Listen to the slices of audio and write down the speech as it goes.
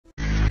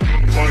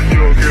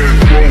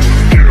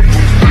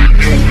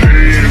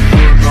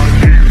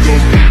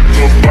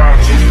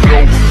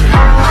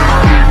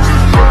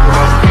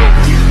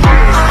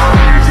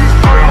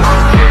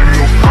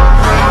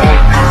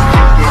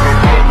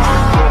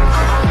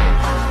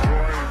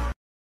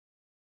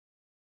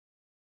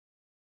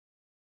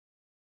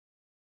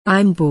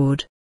I'm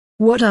bored.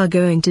 What are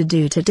going to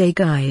do today,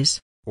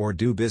 guys? Or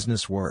do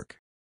business work.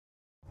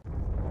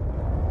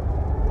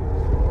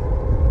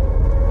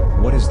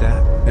 What is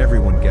that?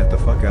 Everyone get the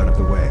fuck out of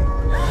the way.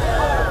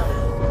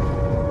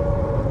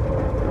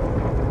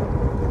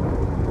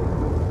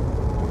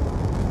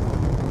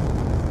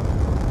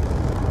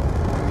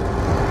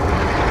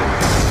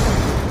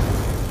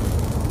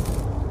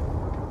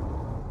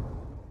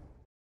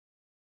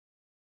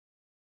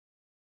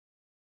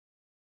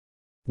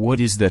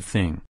 What is that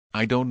thing?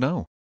 I don't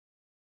know.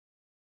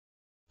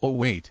 Oh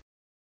wait.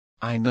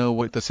 I know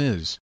what this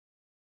is.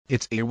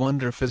 It's a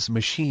Wonderfizz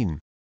machine.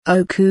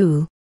 Oh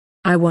cool.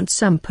 I want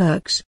some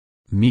perks.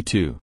 Me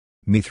too.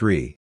 Me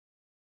 3.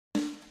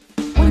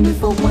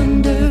 Wonderful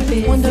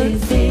Wonderfizz.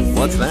 Wonderfizz.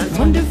 What's that? It's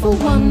wonderful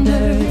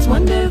wonder. It's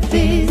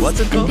Wonderfizz. What's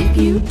it called? And if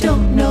you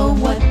don't know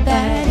what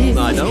that is,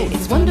 I don't.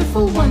 It's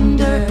wonderful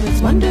wonder.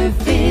 It's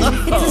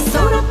Wonderfizz. It's a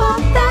soda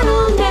pop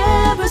that'll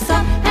never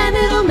stop, and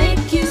it'll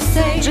make you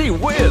say, Gee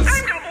whiz!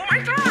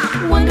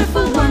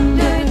 wonderful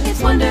wonder.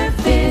 It's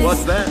Wonderfizz.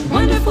 What's that?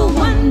 Wonderful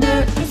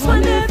wonder. It's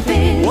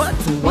Wonderfizz. What?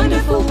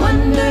 Wonderful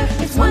wonder.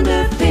 It's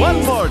Wonderfizz.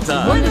 One more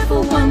time.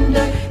 Wonderful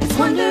wonder. It's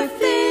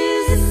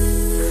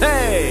Wonderfizz.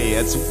 Hey,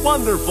 it's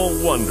wonderful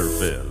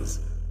Wonderfizz.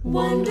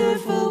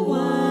 Wonderful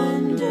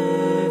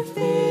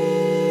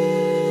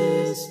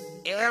Wonderfizz.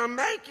 It'll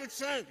make you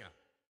sing.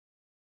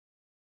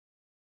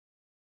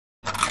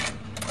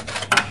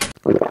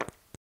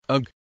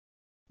 Ugh.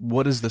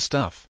 What is the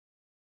stuff?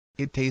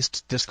 It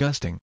tastes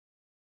disgusting.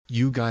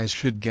 You guys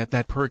should get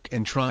that perk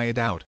and try it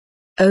out.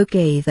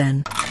 Okay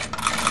then.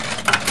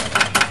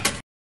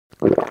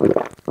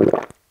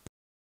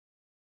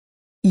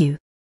 You.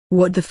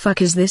 What the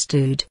fuck is this,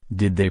 dude?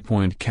 Did they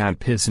point cat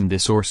piss in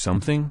this or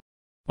something?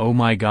 Oh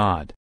my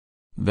god.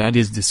 That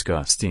is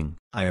disgusting.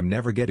 I am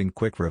never getting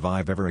quick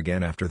revive ever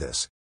again after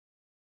this.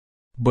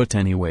 But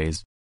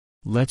anyways.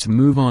 Let's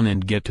move on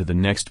and get to the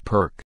next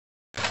perk.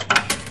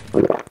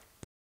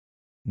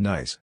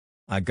 Nice.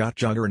 I got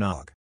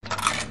Juggernog.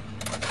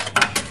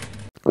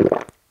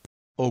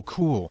 Oh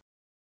cool.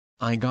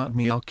 I got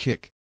Meow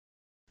Kick.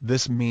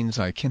 This means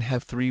I can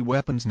have 3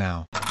 weapons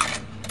now.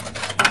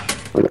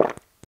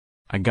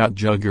 I got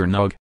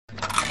Juggernog.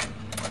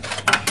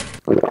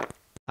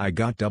 I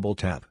got Double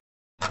Tap.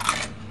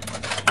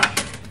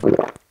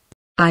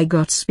 I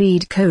got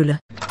Speed Cola.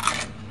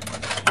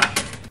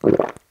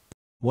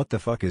 What the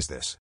fuck is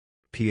this?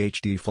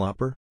 PhD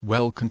Flopper?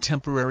 Well,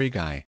 contemporary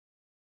guy.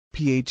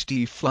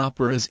 PhD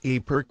Flopper is a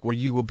perk where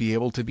you will be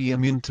able to be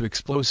immune to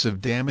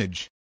explosive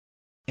damage.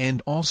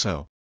 And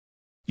also,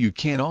 you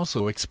can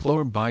also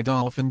explore by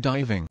dolphin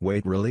diving.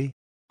 Wait, really?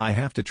 I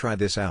have to try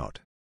this out.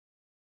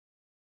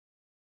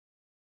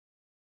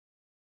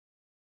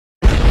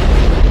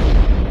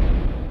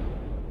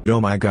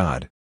 Oh my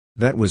god.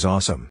 That was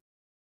awesome.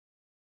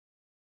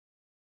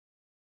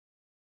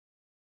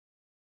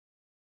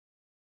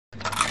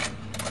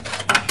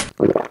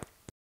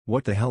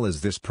 What the hell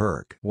is this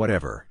perk?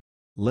 Whatever.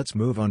 Let's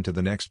move on to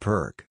the next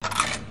perk.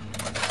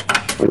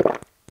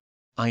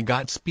 I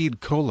got Speed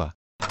Cola.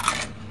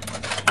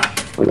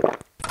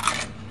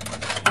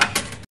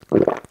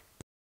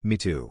 Me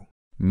too.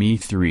 Me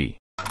 3.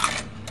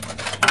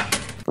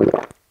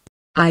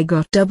 I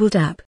got Double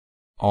Tap.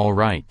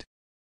 Alright.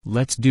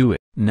 Let's do it.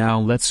 Now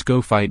let's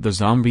go fight the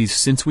zombies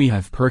since we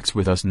have perks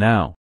with us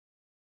now.